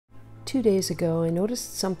2 days ago, I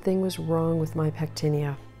noticed something was wrong with my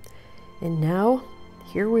Pectinia. And now,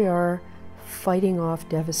 here we are, fighting off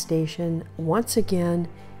devastation once again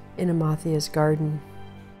in Amathia's garden.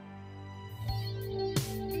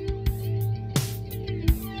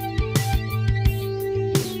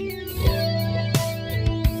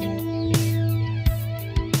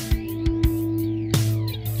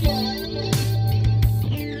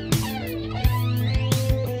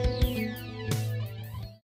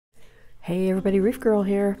 Hey everybody, Reefgrrl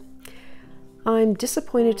here. I'm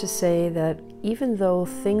disappointed to say that even though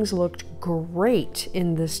things looked great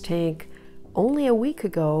in this tank only a week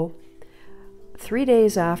ago, 3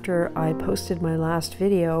 days after I posted my last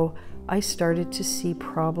video, I started to see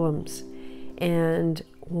problems. And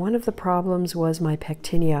one of the problems was my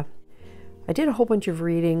Pectinia. I did a whole bunch of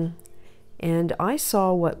reading and I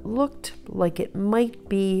saw what looked like it might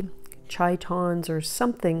be chitons or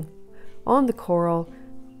something on the coral.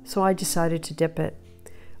 So I decided to dip it.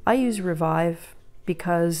 I use Revive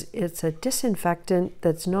because it's a disinfectant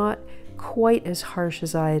that's not quite as harsh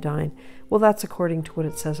as iodine. Well, that's according to what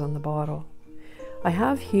it says on the bottle. I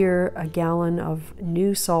have here a gallon of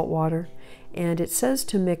new salt water, and it says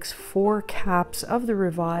to mix 4 caps of the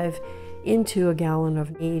Revive into a gallon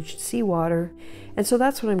of aged seawater. And so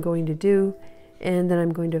that's what I'm going to do. And then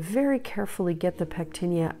I'm going to very carefully get the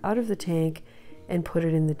Pectinia out of the tank and put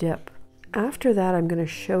it in the dip. After that, I'm going to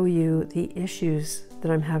show you the issues that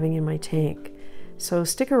I'm having in my tank. So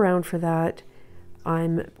stick around for that.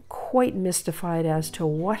 I'm quite mystified as to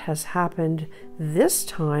what has happened this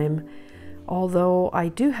time, although I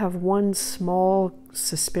do have one small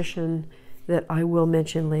suspicion that I will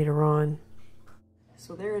mention later on.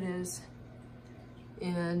 So there it is,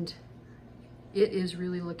 and it is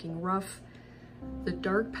really looking rough. The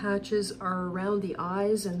dark patches are around the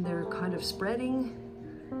eyes and they're kind of spreading.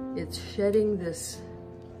 It's shedding this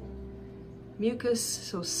mucus,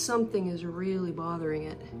 so something is really bothering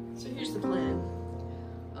it. So here's the plan.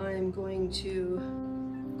 I'm going to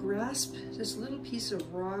grasp this little piece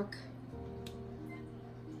of rock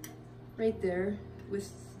right there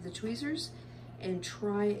with the tweezers and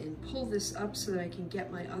try and pull this up so that I can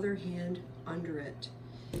get my other hand under it.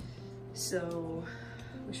 So,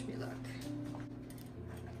 wish me luck.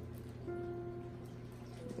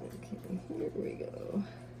 Okay, here we go.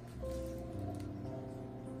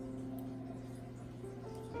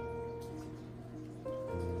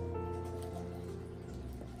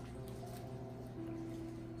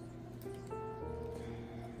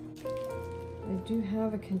 I do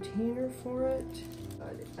have a container for it.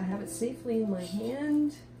 I have it safely in my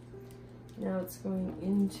hand. Now it's going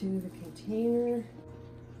into the container.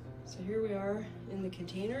 So here we are in the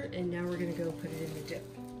container, and now we're going to go put it in the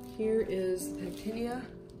dip. Here is the Pectinia.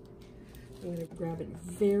 I'm going to grab it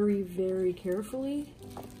very, very carefully.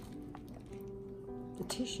 The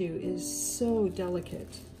tissue is so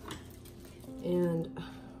delicate, and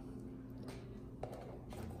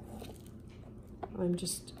I'm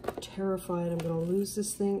just terrified I'm going to lose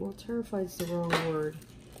this thing. Well, terrified's the wrong word.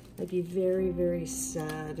 I'd be very, very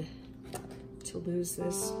sad to lose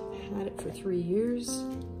this. I had it for 3 years,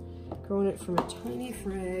 growing it from a tiny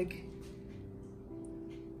frag.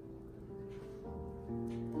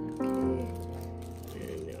 Okay,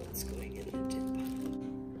 and now it's going in the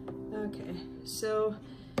dip. Okay, so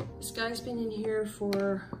this guy's been in here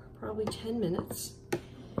for probably 10 minutes,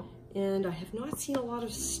 and I have not seen a lot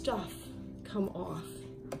of stuff come off.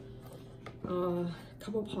 A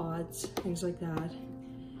couple pods, things like that.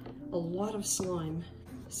 A lot of slime.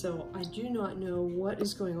 So I do not know what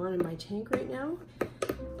is going on in my tank right now,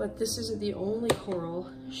 but this isn't the only coral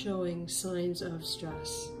showing signs of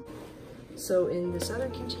stress. So in this other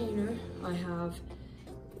container, I have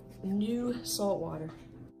new salt water.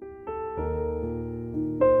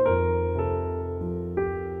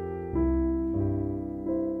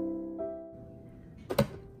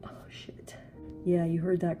 Yeah, you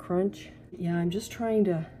heard that crunch? Yeah, I'm just trying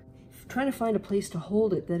to find a place to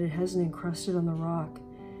hold it that it hasn't encrusted on the rock.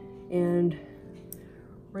 And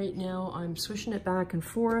right now I'm swishing it back and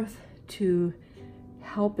forth to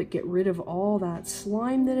help it get rid of all that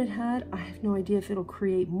slime that it had. I have no idea if it'll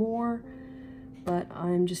create more, but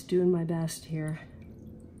I'm just doing my best here.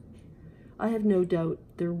 I have no doubt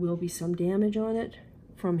there will be some damage on it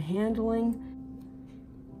from handling.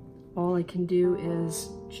 All I can do is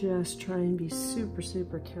just try and be super,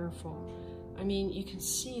 super careful. I mean, you can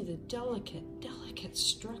see the delicate, delicate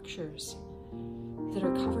structures that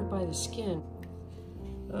are covered by the skin.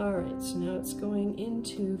 All right, so now it's going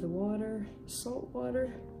into the water, salt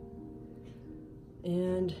water,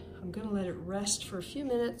 and I'm gonna let it rest for a few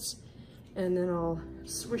minutes, and then I'll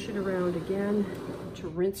swish it around again to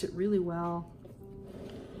rinse it really well,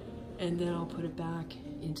 and then I'll put it back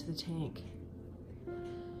into the tank.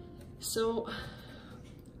 So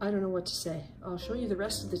I don't know what to say. I'll show you the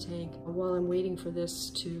rest of the tank while I'm waiting for this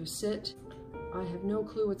to sit. I have no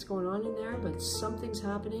clue what's going on in there, but something's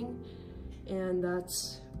happening, and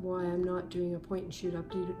that's why I'm not doing a point and shoot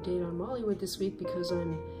update on Mollywood this week, because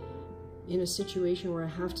I'm in a situation where I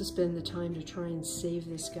have to spend the time to try and save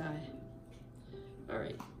this guy. All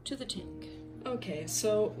right, to the tank. Okay,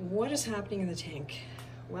 so what is happening in the tank?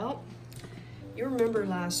 Well, you remember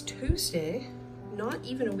last Tuesday, not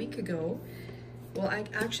even a week ago, well,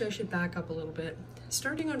 actually I should back up a little bit.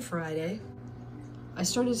 Starting on Friday, I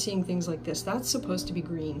started seeing things like this. That's supposed to be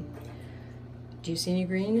green. Do you see any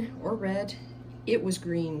green or red? It was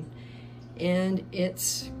green, and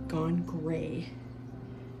it's gone gray.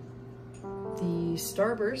 The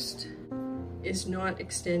starburst is not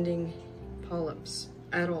extending polyps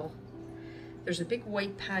at all. There's a big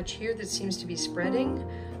white patch here that seems to be spreading.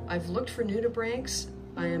 I've looked for nudibranchs.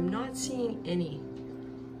 I am not seeing any.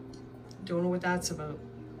 Don't know what that's about,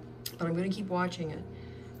 but I'm going to keep watching it.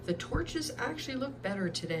 The torches actually look better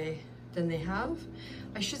today than they have.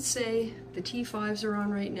 I should say the T5s are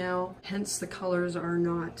on right now, hence the colors are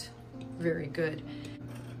not very good.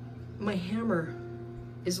 My hammer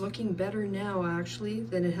is looking better now actually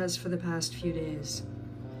than it has for the past few days,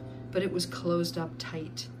 but it was closed up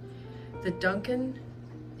tight. The Duncan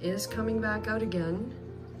is coming back out again,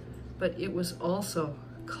 but it was also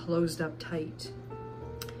closed up tight.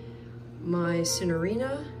 My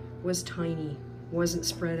Cinerina was tiny, wasn't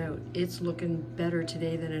spread out. It's looking better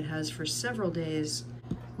today than it has for several days.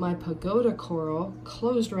 My Pagoda coral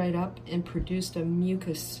closed right up and produced a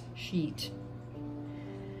mucus sheet.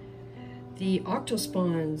 The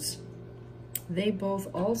octospawns, they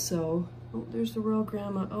both also, oh, there's the Royal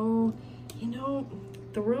Grandma. Oh, you know,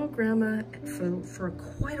 the Royal Grandma for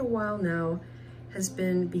quite a while now has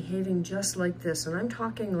been behaving just like this, and I'm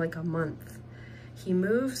talking like a month. He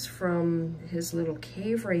moves from his little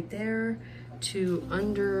cave right there to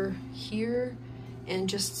under here and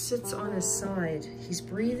just sits on his side. He's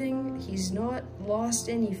breathing, he's not lost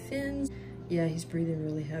any fins. Yeah, he's breathing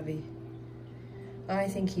really heavy. I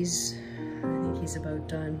think he's about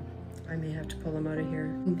done. I may have to pull him out of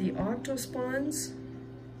here. The octospawns,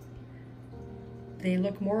 they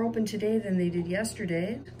look more open today than they did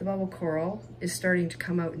yesterday. The bubble coral is starting to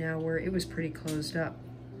come out now where it was pretty closed up.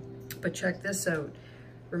 But check this out.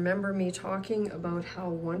 Remember me talking about how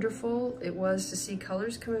wonderful it was to see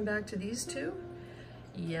colors coming back to these two?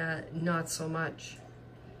 Yeah, not so much.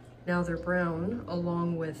 Now they're brown,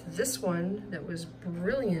 along with this one that was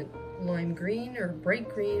brilliant lime green or bright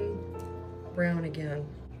green, brown again.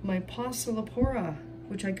 My Pocillopora,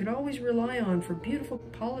 which I could always rely on for beautiful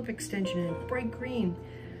polyp extension and bright green,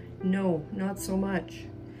 no, not so much.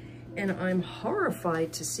 And I'm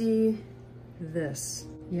horrified to see this.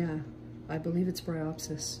 Yeah, I believe it's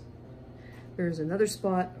Bryopsis. There's another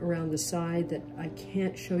spot around the side that I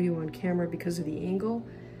can't show you on camera because of the angle,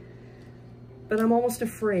 but I'm almost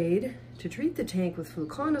afraid to treat the tank with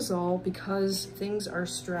fluconazole because things are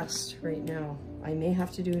stressed right now. I may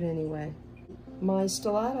have to do it anyway. My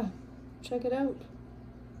Stellata, check it out.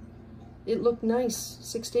 It looked nice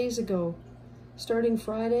 6 days ago. Starting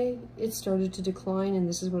Friday, it started to decline, and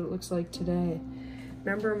this is what it looks like today.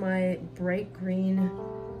 Remember my bright green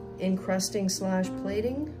encrusting slash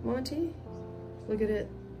plating, Monty? Look at it.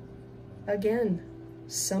 Again,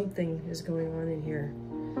 something is going on in here.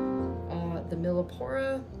 The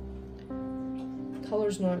Millipora,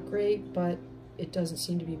 color's not great, but it doesn't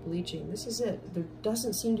seem to be bleaching. This is it. There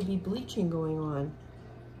doesn't seem to be bleaching going on.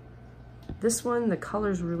 This one, the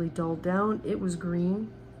color's really dulled down. It was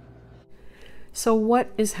green. So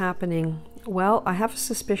what is happening? Well, I have a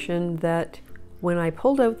suspicion that when I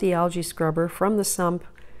pulled out the algae scrubber from the sump,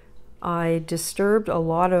 I disturbed a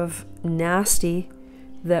lot of nasty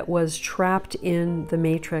that was trapped in the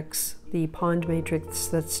matrix, the pond matrix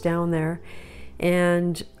that's down there,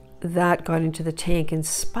 and that got into the tank in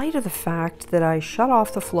spite of the fact that I shut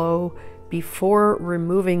off the flow before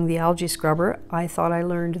removing the algae scrubber. I thought I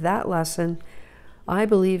learned that lesson. I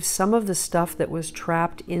believe some of the stuff that was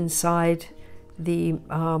trapped inside the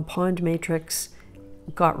pond matrix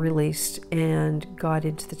got released and got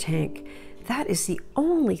into the tank. That is the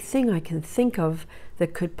only thing I can think of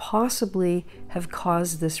that could possibly have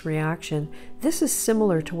caused this reaction. This is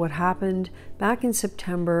similar to what happened back in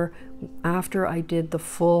September after I did the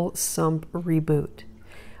full sump reboot.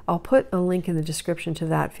 I'll put a link in the description to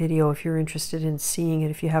that video if you're interested in seeing it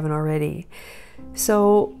if you haven't already.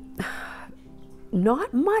 So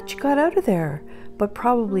not much got out of there, but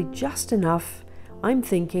probably just enough, I'm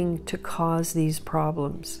thinking, to cause these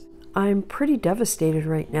problems. I'm pretty devastated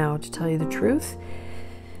right now, to tell you the truth.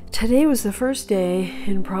 Today was the first day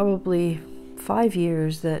in probably 5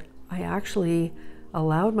 years that I actually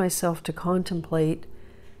allowed myself to contemplate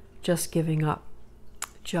just giving up,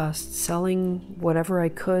 just selling whatever I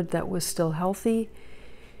could that was still healthy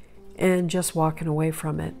and just walking away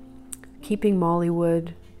from it. Keeping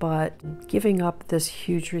Mollywood, but giving up this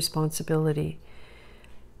huge responsibility.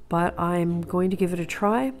 But I'm going to give it a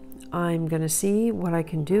try. I'm going to see what I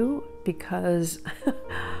can do because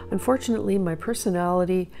unfortunately my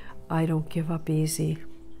personality, I don't give up easy.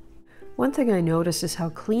 One thing I noticed is how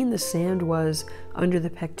clean the sand was under the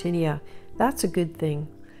pectinia. That's a good thing.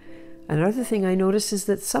 Another thing I noticed is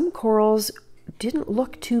that some corals didn't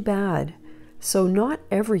look too bad, so not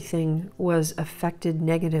everything was affected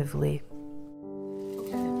negatively.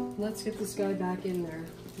 Okay, let's get this guy back in there.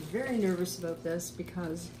 I'm very nervous about this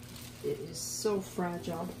because it is so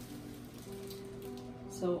fragile.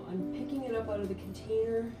 So I'm picking it up out of the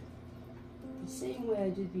container the same way I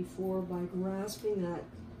did before, by grasping that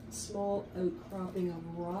small outcropping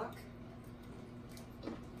of rock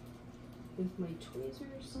with my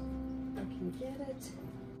tweezers. I can get it.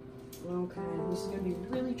 Okay, this is going to be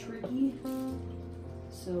really tricky,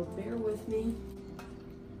 so bear with me.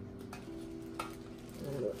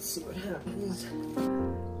 Let's see what happens.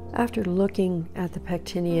 After looking at the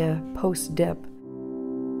pectinia post-dip,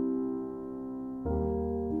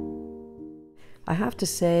 I have to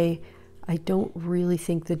say I don't really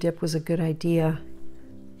think the dip was a good idea,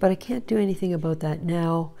 but I can't do anything about that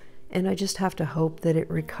now, and I just have to hope that it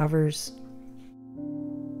recovers.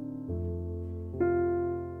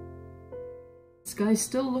 This guy's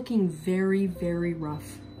still looking very, very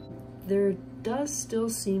rough. There does still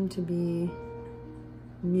seem to be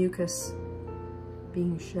mucus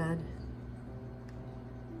being shed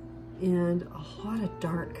and a lot of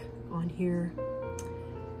dark on here.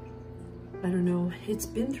 I don't know, it's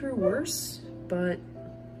been through worse, but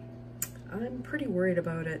I'm pretty worried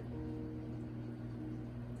about it.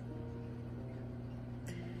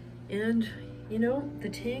 And you know, the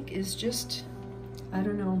tank is just, I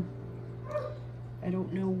don't know. I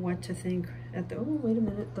don't know what to think at the, oh, wait a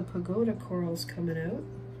minute, the pagoda coral's coming out.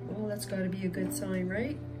 Well, that's gotta be a good sign,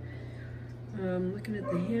 right? Looking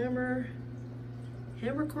at the hammer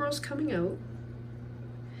coral's coming out.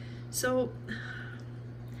 So,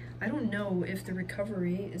 I don't know if the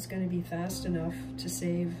recovery is gonna be fast enough to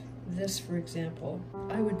save this, for example.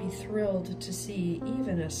 I would be thrilled to see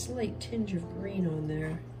even a slight tinge of green on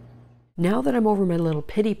there. Now that I'm over my little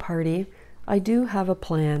pity party, I do have a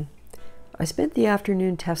plan. I spent the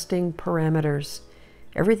afternoon testing parameters.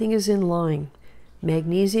 Everything is in line.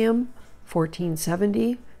 Magnesium,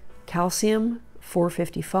 1470, calcium,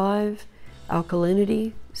 455,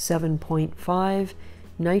 alkalinity, 7.5,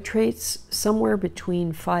 nitrates, somewhere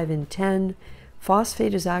between 5 and 10.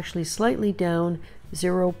 Phosphate is actually slightly down,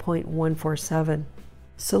 0.147.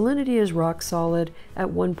 Salinity is rock solid at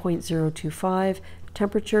 1.025.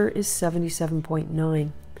 Temperature is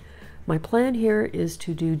 77.9. My plan here is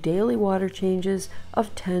to do daily water changes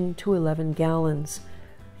of 10 to 11 gallons.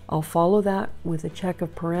 I'll follow that with a check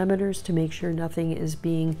of parameters to make sure nothing is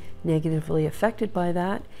being negatively affected by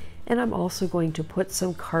that. And I'm also going to put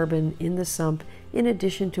some carbon in the sump in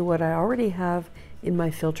addition to what I already have in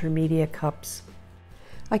my filter media cups.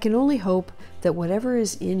 I can only hope that whatever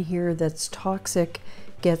is in here that's toxic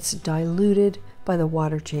gets diluted by the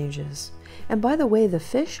water changes. And by the way, the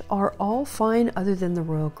fish are all fine other than the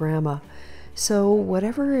Royal Gramma. So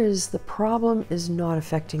whatever is the problem is not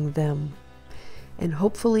affecting them. And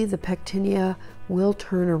hopefully the pectinia will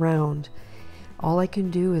turn around. All I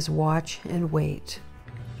can do is watch and wait.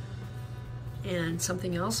 And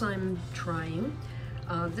something else I'm trying,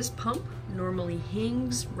 this pump normally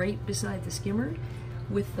hangs right beside the skimmer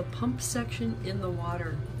with the pump section in the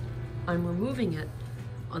water. I'm removing it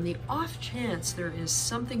on the off chance there is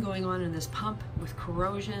something going on in this pump with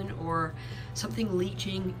corrosion or something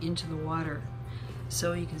leaching into the water.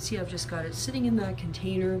 So you can see I've just got it sitting in that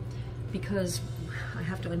container because I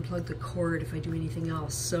have to unplug the cord if I do anything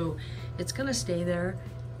else. So it's gonna stay there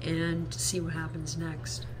and see what happens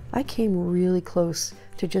next. I came really close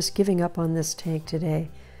to just giving up on this tank today,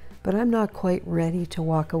 but I'm not quite ready to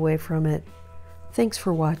walk away from it. Thanks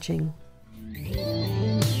for watching.